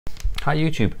Hi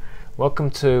YouTube, welcome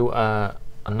to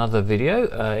another video.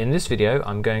 In this video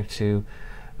I'm going to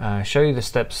show you the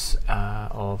steps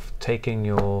of taking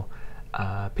your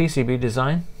PCB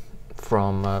design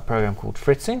from a program called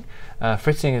Fritzing.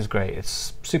 Fritzing is great,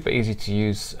 it's super easy to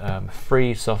use,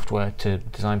 free software to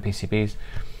design PCBs,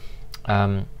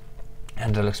 and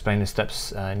I'll explain the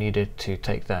steps needed to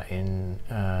take that in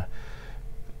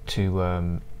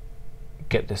to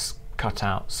get this cut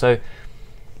out. So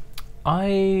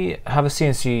I have a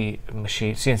CNC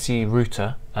machine, CNC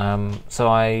router,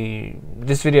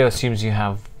 this video assumes you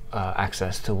have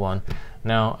access to one.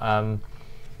 Now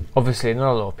obviously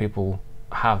not a lot of people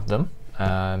have them,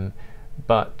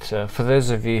 but for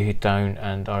those of you who don't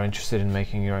and are interested in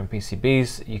making your own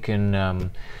PCBs, you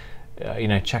can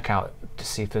check out to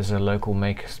see if there's a local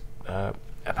hackspace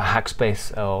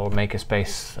or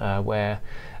makerspace where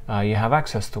you have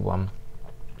access to one.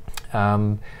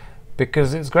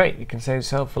 Because it's great, you can save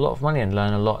yourself a lot of money and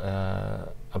learn a lot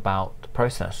about the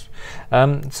process.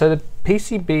 So the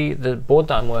PCB, the board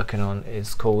that I'm working on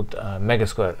is called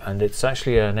Megasquirt, and it's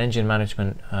actually an engine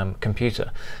management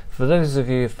computer. For those of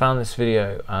you who found this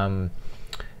video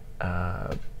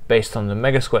based on the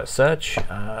Megasquirt search,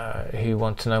 who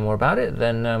want to know more about it,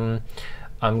 then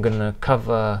I'm going to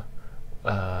cover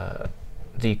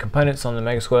the components on the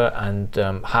Megasquirt and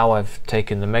how I've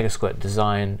taken the Megasquirt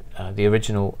design, the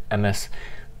original MS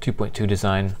 2.2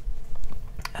 design,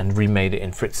 and remade it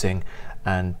in Fritzing,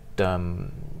 and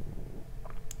and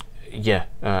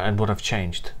what I've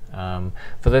changed.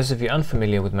 For those of you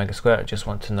unfamiliar with Megasquirt, I just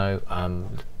want to know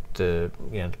the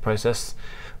process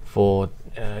for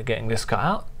getting this cut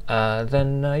out.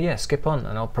 Then skip on,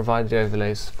 and I'll provide the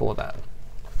overlays for that.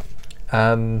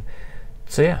 So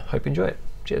yeah, hope you enjoy it.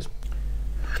 Cheers.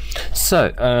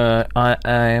 So I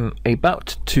am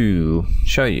about to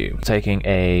show you taking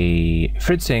a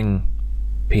Fritzing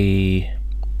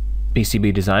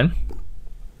PCB design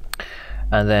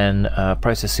and then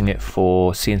processing it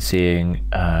for CNCing,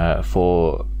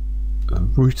 for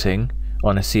routing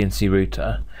on a CNC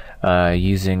router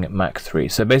using Mach3.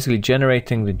 So basically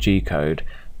generating the G code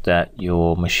that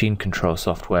your machine control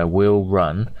software will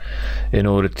run in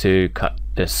order to cut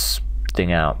this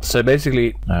thing out. So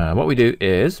basically what we do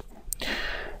is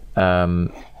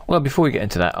well, before we get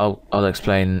into that, I'll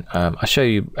explain, I'll show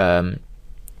you, kind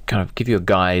of give you a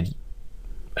guide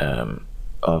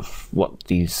of what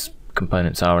these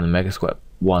components are on the Megasquirt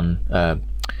 1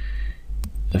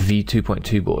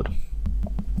 v2.2 board.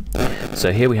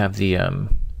 So here we have the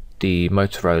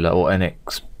Motorola or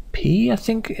NXP, I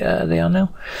think they are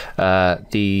now,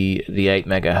 the 8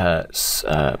 megahertz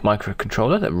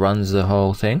microcontroller that runs the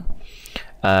whole thing.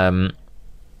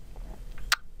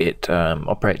 It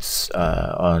operates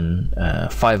on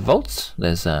 5 volts.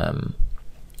 There's so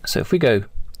if we go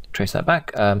trace that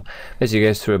back, basically it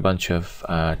goes through a bunch of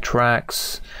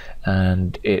tracks,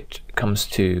 and it comes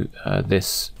to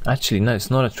this. Actually, no, it's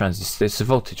not a transistor. It's a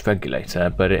voltage regulator,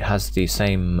 but it has the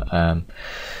same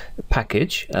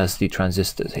package as the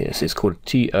transistors here. So it's called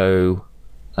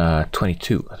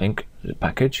TO22, I think, the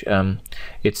package.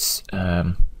 It's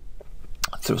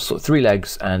sort of 3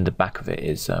 legs, and the back of it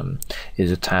is a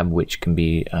tab which can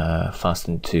be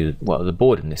fastened to, well, the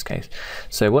board in this case.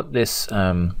 So what this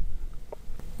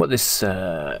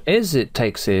is, it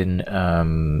takes in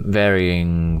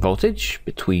varying voltage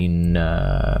between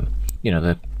the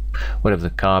whatever the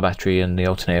car battery and the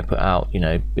alternator put out,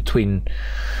 between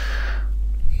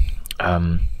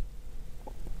the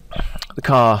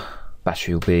car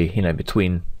battery will be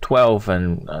between 12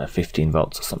 and 15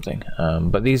 volts or something,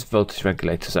 but these voltage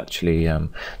regulators actually,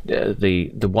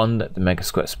 the one that the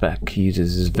Megasquirt spec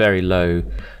uses is very low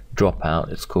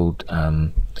dropout. It's called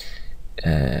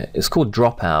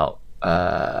dropout,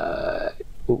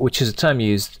 which is a term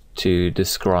used to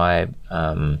describe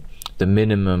the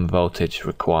minimum voltage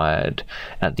required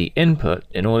at the input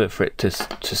in order for it to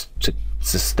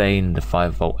sustain the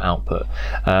 5 volt output.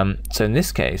 So in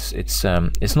this case, it's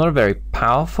not a very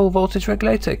powerful voltage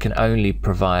regulator. It can only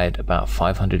provide about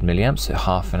 500 milliamps, so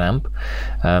half an amp.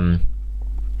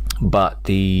 But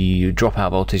the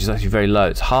dropout voltage is actually very low.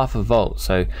 It's half a volt.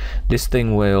 So this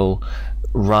thing will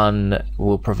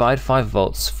provide 5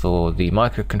 volts for the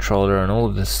microcontroller and all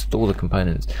the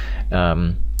components.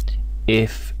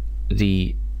 If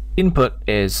the input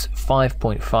is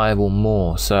 5.5 or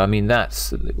more, so I mean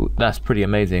that's pretty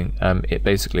amazing. It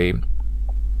basically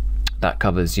that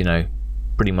covers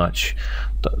pretty much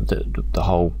the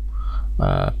whole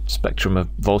spectrum of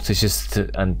voltages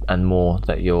and more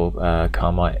that your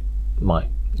car might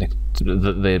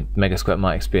the Megasquirt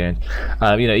might experience.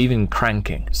 Even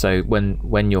cranking. So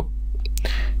when you're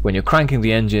when you're cranking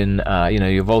the engine, you know,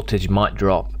 your voltage might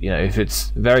drop. You know, if it's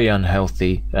very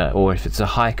unhealthy, or if it's a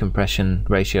high compression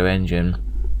ratio engine,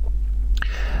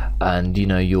 and you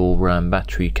know your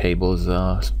battery cables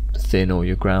are thin, or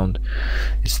your ground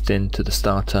is thin to the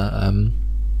starter,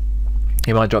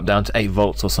 it might drop down to 8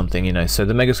 volts or something, you know. So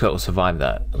the Megasquirt will survive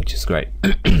that, which is great,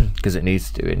 because it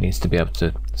needs to be able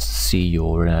to see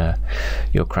your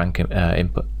crank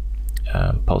input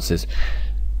pulses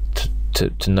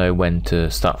to know when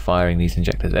to start firing these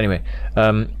injectors. Anyway,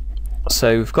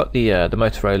 so we've got the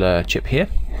Motorola chip here,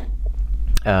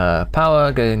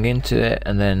 power going into it,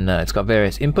 and then it's got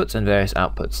various inputs and various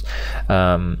outputs.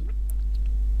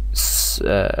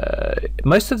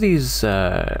 Most of these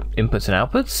inputs and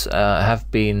outputs have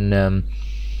been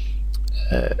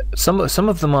some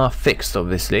of them are fixed,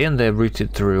 obviously, and they're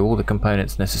routed through all the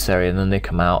components necessary, and then they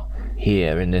come out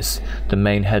here in the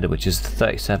main header, which is the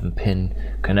 37 pin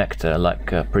connector,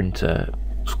 like a printer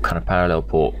kind of parallel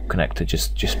port connector,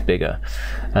 just bigger.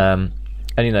 And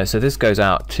you know, so this goes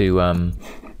out to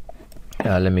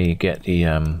let me get the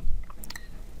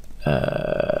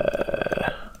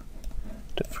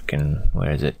freaking,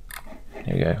 where is it?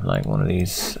 Here we go, like one of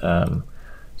these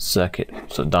circuit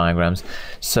sort of diagrams.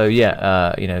 So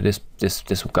yeah, you know, this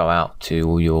will go out to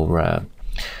all your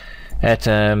air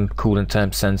temp, coolant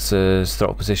temp sensors,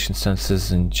 throttle position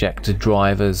sensors, injector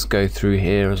drivers go through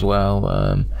here as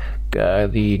well.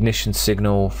 The ignition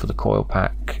signal for the coil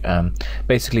pack,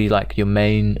 basically like your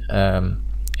main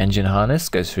engine harness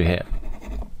goes through here.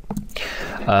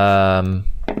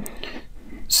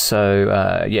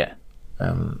 Yeah,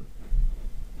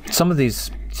 some of these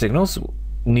signals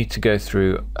need to go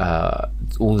through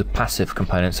all the passive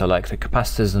components, so like the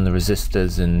capacitors and the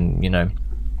resistors, and you know,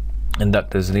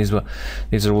 inductors, and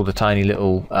these are all the tiny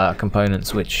little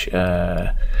components which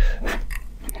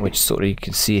sort of you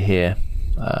can see here.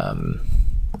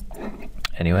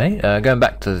 Anyway, going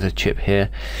back to the chip here,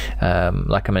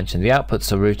 like I mentioned, the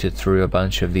outputs are routed through a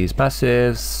bunch of these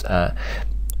passives.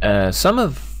 Some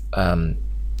of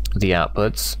the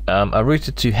outputs are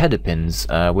routed to header pins,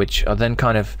 which are then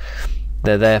kind of,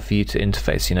 they're there for you to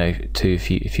interface, you know, to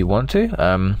if you want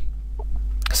to.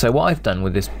 So what I've done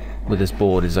with this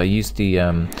board is I used the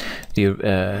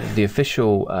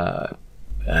official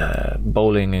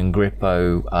bowling and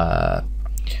grippo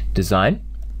design,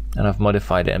 and I've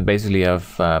modified it, and basically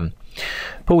I've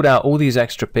pulled out all these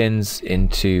extra pins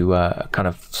into kind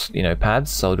of, you know,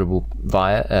 pads, solderable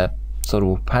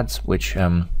pads, which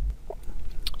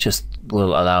just will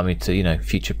allow me to, you know,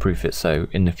 future-proof it. So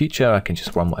in the future I can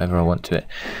just run whatever I want to it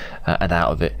and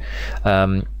out of it.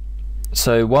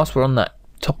 So whilst we're on that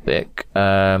topic,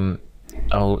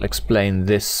 I'll explain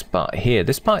this part here.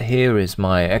 This part here is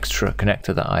my extra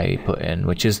connector that I put in,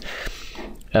 which is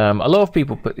a lot of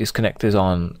people put these connectors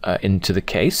on into the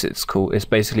case. It's cool. It's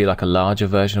basically like a larger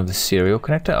version of the serial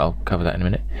connector. I'll cover that in a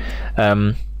minute.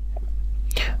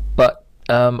 But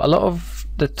a lot of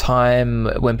the time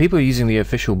when people are using the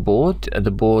official board, the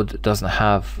board doesn't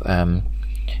have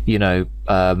you know,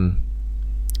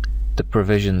 the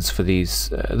provisions for these.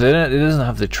 It doesn't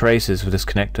have the traces for this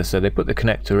connector, so they put the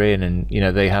connector in, and you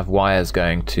know, they have wires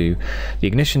going to the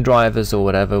ignition drivers or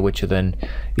whatever, which are then,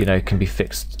 you know, can be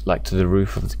fixed like to the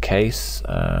roof of the case.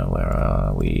 Where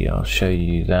are we? I'll show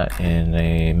you that in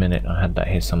a minute. I had that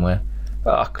here somewhere.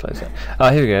 Oh, close it.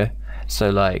 Oh, here we go. So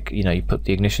like, you know, you put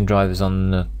the ignition drivers on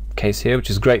the case here, which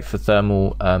is great for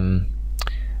thermal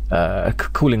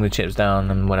cooling the chips down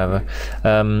and whatever,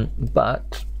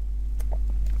 but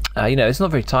you know, it's not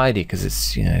very tidy because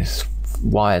it's, you know, it's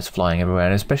wires flying everywhere,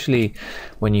 and especially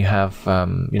when you have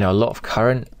you know, a lot of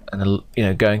current and you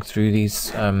know, going through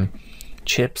these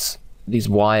chips, these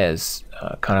wires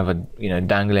kind of are, you know,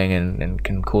 dangling and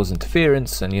can cause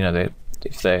interference, and you know,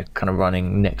 if they're kind of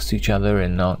running next to each other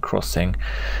and aren't crossing,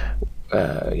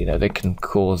 you know, they can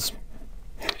cause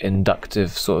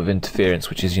inductive sort of interference,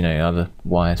 which is, you know, other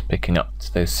wires picking up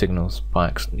those signals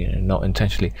by, you know, not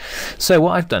intentionally. So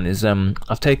what I've done is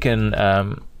I've taken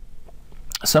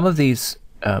some of these,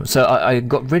 so I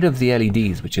got rid of the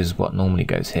LEDs, which is what normally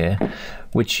goes here,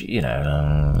 which, you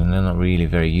know, they're not really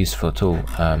very useful at all.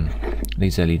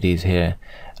 These LEDs here,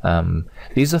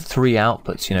 these are 3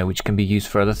 outputs, you know, which can be used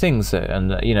for other things,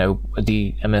 and you know,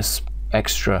 the MS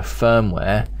extra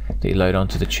firmware that you load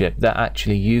onto the chip that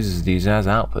actually uses these as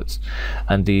outputs,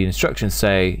 and the instructions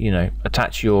say, you know,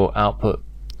 attach your output,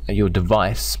 your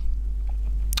device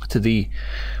to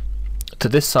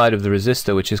this side of the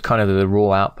resistor, which is kind of the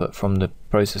raw output from the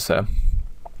processor,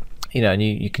 you know, and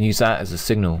you can use that as a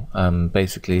signal,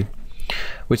 basically.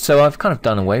 Which, so I've kind of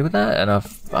done away with that, and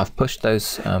I've pushed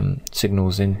those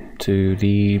signals into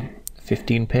the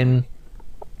 15 pin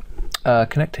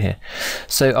connector here.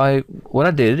 So what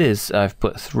I did is I've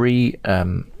put three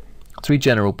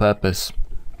general purpose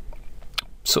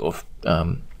sort of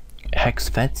hex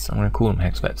FETs. I'm going to call them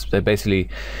hex FETs. They're basically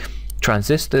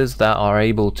transistors that are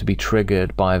able to be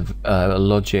triggered by a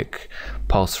logic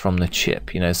pulse from the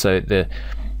chip. You know, so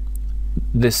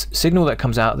this signal that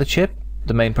comes out of the chip,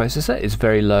 the main processor, is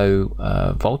very low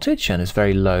voltage and it's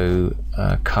very low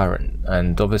current,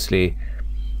 and obviously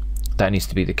that needs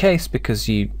to be the case because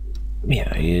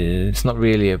it's not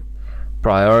really a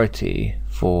priority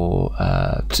for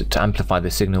to amplify the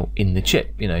signal in the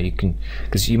chip. You know, you can,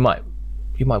 because you might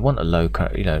want a low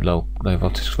current, low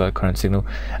voltage, low current signal.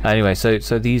 Anyway, so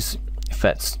these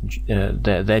FETs,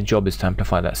 their job is to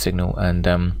amplify that signal and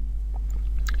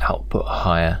output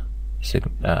higher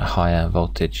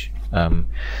voltage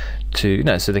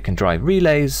so they can drive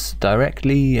relays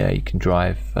directly. You can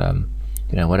drive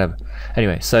whatever.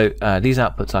 Anyway, so these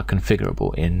outputs are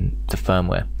configurable in the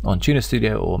firmware on Tuner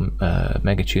Studio or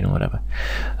Megasquirt or whatever.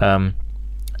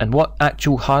 And what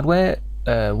actual hardware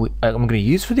I'm going to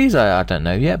use for these, I don't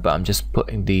know yet, but I'm just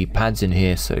putting the pads in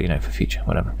here, so for future,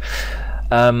 whatever.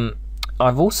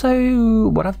 I've also,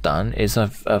 what I've done is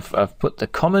I've put the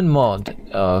common mod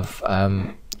of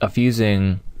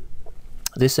using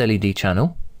this LED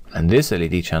channel and this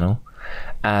LED channel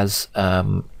as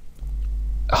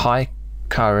high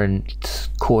current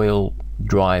coil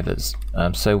drivers.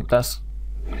 So that's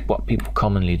what people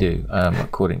commonly do,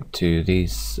 according to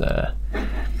these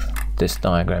this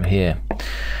diagram here.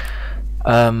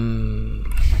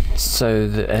 So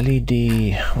the LED,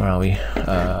 where are we?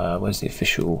 Where's the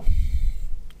official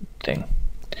thing?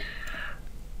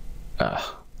 I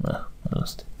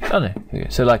lost it. Oh no, here we go.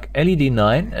 So like LED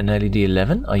 9 and LED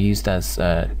 11 are used as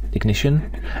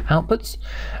ignition outputs,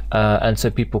 and so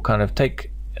people kind of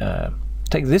take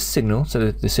this signal,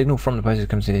 so the signal from the processor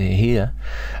comes in here,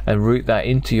 and route that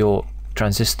into your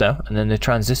transistor, and then the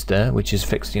transistor, which is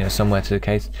fixed somewhere to the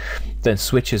case, then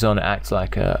switches on. It acts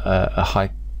like a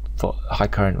high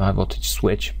current, high voltage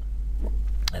switch.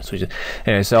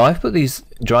 Anyway, so I've put these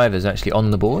drivers actually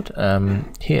on the board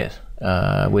here,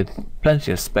 with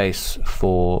plenty of space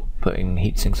for putting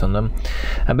heat sinks on them,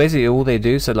 and basically all they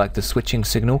do, so like the switching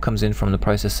signal comes in from the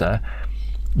processor,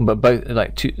 but both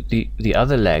the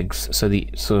other legs, so the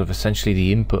sort of essentially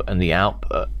the input and the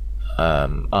output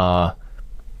are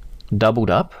doubled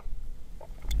up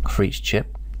for each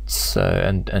chip, so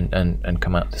and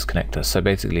come out this connector. So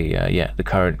basically the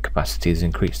current capacity is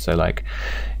increased. So like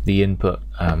the input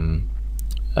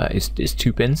is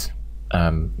 2 pins,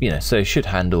 so it should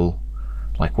handle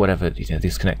like whatever,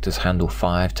 these connectors handle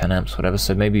 5, 10 amps, whatever,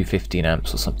 so maybe 15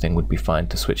 amps or something would be fine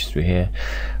to switch through here,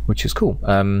 which is cool.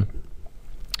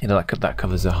 That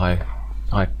covers a high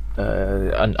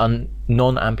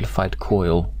non-amplified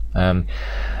coil,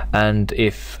 and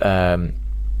if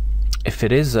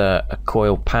it is a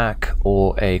coil pack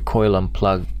or a coil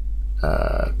unplug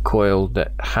coil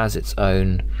that has its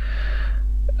own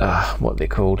what they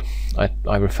called,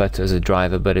 I refer to it as a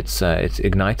driver, but it's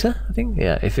igniter, I think.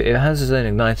 Yeah, if it has its own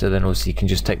igniter, then obviously you can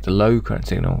just take the low current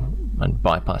signal and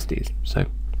bypass these. So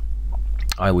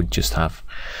I would just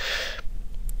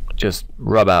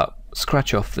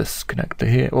scratch off this connector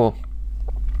here, or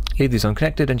leave these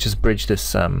unconnected and just bridge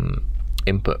this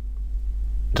input,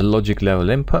 the logic level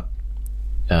input,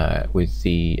 with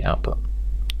the output.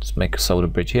 Just make a solder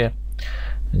bridge here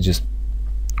and just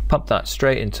pump that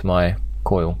straight into my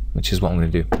coil, which is what I'm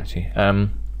going to do actually.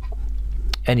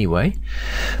 Anyway,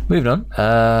 moving on,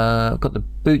 I've got the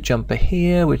boot jumper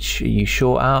here, which you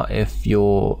short out if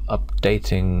you're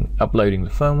uploading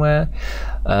the firmware,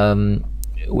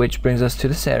 which brings us to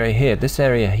this area here. This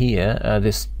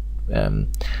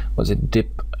was it,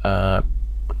 dip, how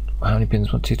many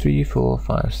pins? 1, 2, 3, 4,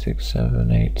 5, 6,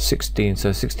 7, 8, 16.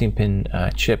 So 16 pin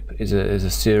chip is a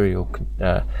serial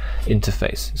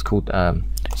interface. It's called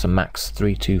it's a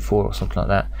Mach3 2.4 or something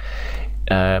like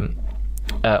that.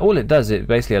 All it does, it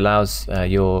basically allows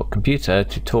your computer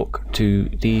to talk to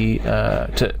the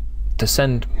to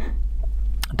send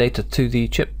data to the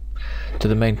chip, to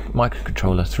the main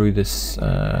microcontroller through this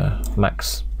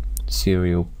Max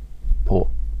serial port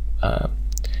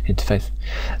interface,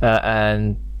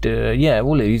 and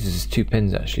all it uses is 2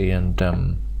 pins actually, and I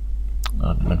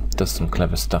don't know, does some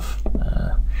clever stuff.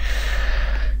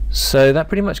 So that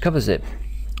pretty much covers it.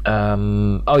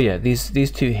 Oh yeah,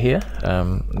 these two here,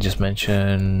 just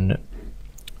mention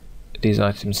these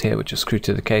items here, which are screwed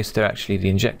to the case. They're actually the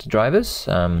injector drivers.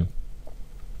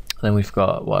 Then we've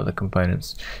got, what other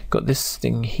components? Got this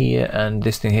thing here and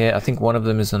this thing here. I think one of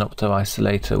them is an opto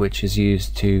isolator, which is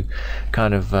used to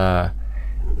kind of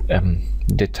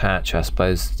detach, I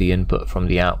suppose, the input from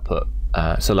the output.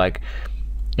 So like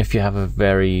if you have a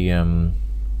very you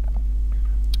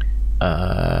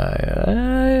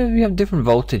have different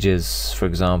voltages, for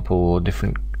example, or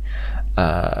different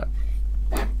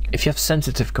if you have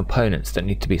sensitive components that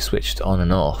need to be switched on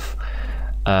and off,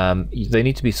 they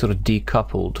need to be sort of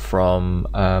decoupled from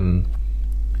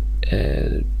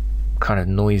kind of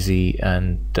noisy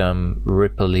and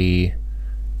ripply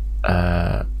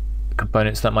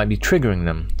components that might be triggering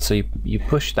them. So you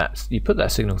push that, you put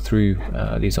that signal through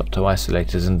these opto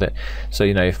isolators, and that, so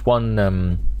you know, if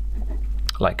one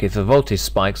like if the voltage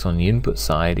spikes on the input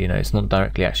side, you know, it's not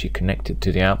directly actually connected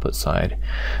to the output side.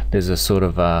 There's a sort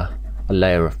of a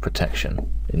layer of protection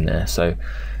in there. So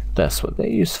that's what they're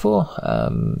used for. Yeah,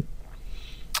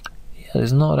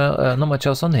 there's not much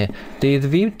else on here. The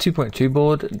v2.2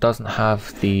 board doesn't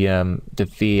have the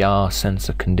VR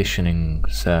sensor conditioning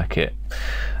circuit,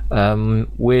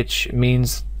 which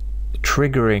means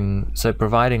triggering, so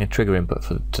providing a trigger input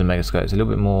to the Megasquirt is a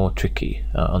little bit more tricky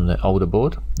on the older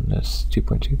board. That's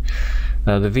 2.2.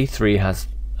 The V3 has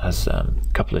a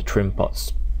couple of trim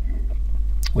pots,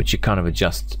 which you kind of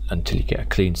adjust until you get a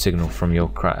clean signal from your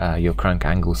crank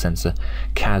angle sensor,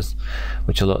 CAS,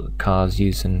 which a lot of cars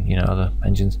use and, you know, other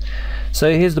engines.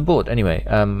 So here's the board. Anyway,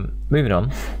 moving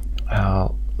on.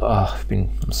 I've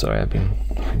been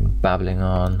babbling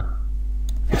on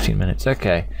 15 minutes.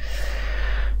 Okay.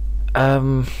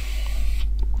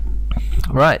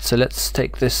 Right, so let's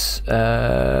take this,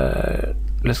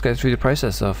 let's go through the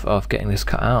process of getting this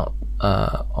cut out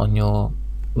on your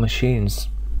machines.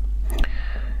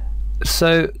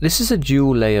 So this is a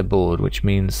dual layer board, which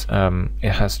means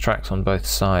it has tracks on both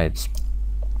sides.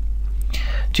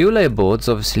 Dual layer boards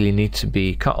obviously need to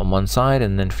be cut on one side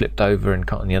and then flipped over and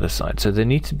cut on the other side. So they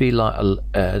need to be like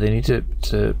they need to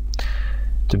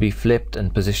be flipped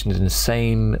and positioned in the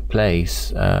same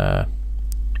place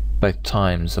both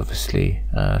times, obviously,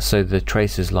 so the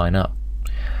traces line up.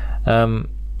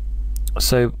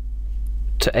 So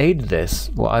to aid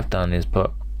this, what I've done is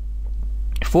put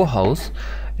 4 holes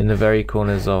in the very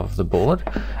corners of the board,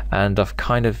 and I've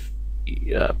kind of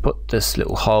put this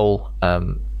little hole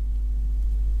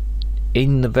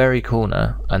in the very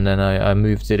corner, and then I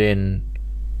moved it in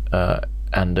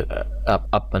and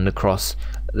up and across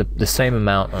the same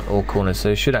amount on all corners, so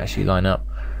it should actually line up.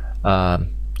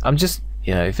 I'm just,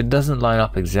 you know, if it doesn't line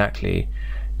up exactly,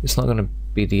 it's not going to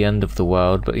be the end of the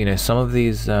world, but you know, some of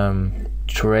these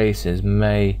traces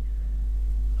may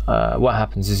what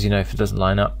happens is, you know, if it doesn't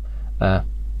line up,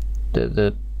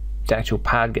 the actual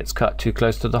pad gets cut too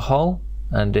close to the hole,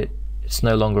 and it's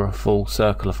no longer a full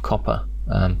circle of copper.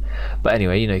 But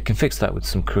anyway, you know, you can fix that with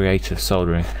some creative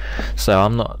soldering, so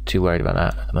I'm not too worried about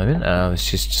that at the moment. It's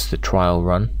just a trial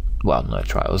run. Well, not a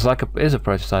trial, it's like a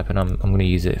prototype, and I'm going to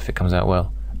use it if it comes out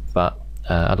well, but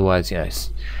otherwise, you know,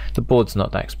 the board's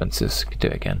not that expensive, so you can do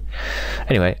it again.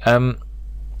 Anyway,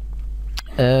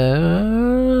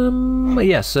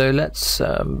 yeah, so let's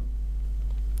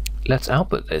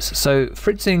output this. So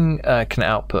Fritzing can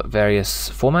output various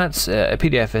formats,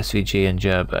 PDF, SVG, and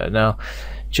Gerber. Now,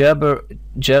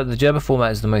 the Gerber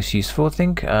format is the most useful, I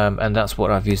think, and that's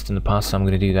what I've used in the past, so I'm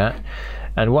going to do that.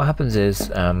 And what happens is,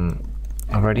 I've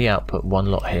already output one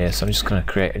lot here, so I'm just going to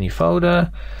create a new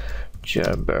folder,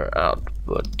 Gerber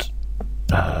output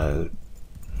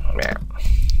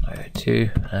 2,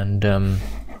 and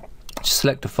just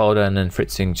select a folder, and then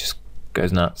Fritzing just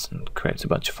goes nuts and creates a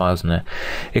bunch of files in there.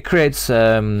 It creates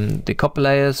the copper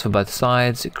layers for both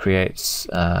sides. It creates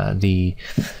the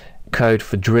code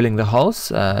for drilling the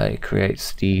holes. It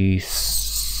creates the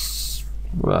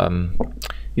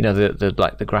you know, the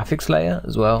like the graphics layer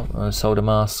as well, solder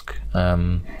mask,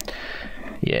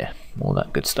 yeah, all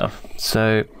that good stuff.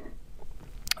 So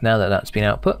now that that's been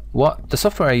output, what the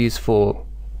software I use for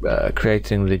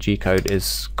creating the G code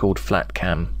is called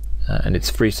FlatCam, and it's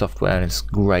free software and it's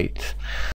great.